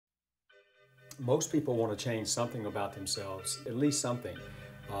Most people want to change something about themselves, at least something.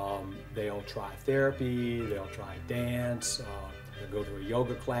 They'll try therapy, they'll try dance, they'll go to a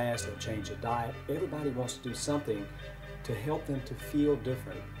yoga class, they'll change a diet. Everybody wants to do something to help them to feel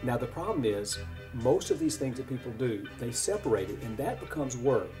different. Now the problem is, most of these things that people do, they separate it and that becomes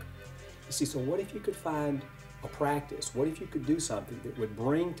work. You see, so what if you could find a practice? What if you could do something that would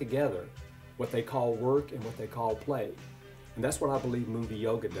bring together what they call work and what they call play? And that's what I believe movie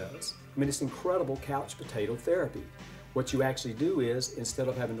yoga does. I mean, it's incredible couch potato therapy. What you actually do is, instead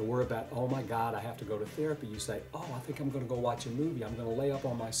of having to worry about, oh my God, I have to go to therapy, you say, oh, I think I'm gonna go watch a movie. I'm gonna lay up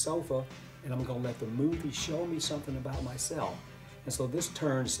on my sofa and I'm gonna let the movie show me something about myself. And so this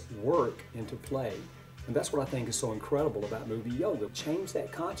turns work into play. And that's what I think is so incredible about movie yoga. Change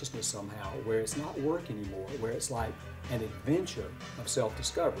that consciousness somehow, where it's not work anymore, where it's like an adventure of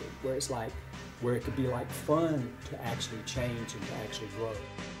self-discovery, where it could be like fun to actually change and to actually grow.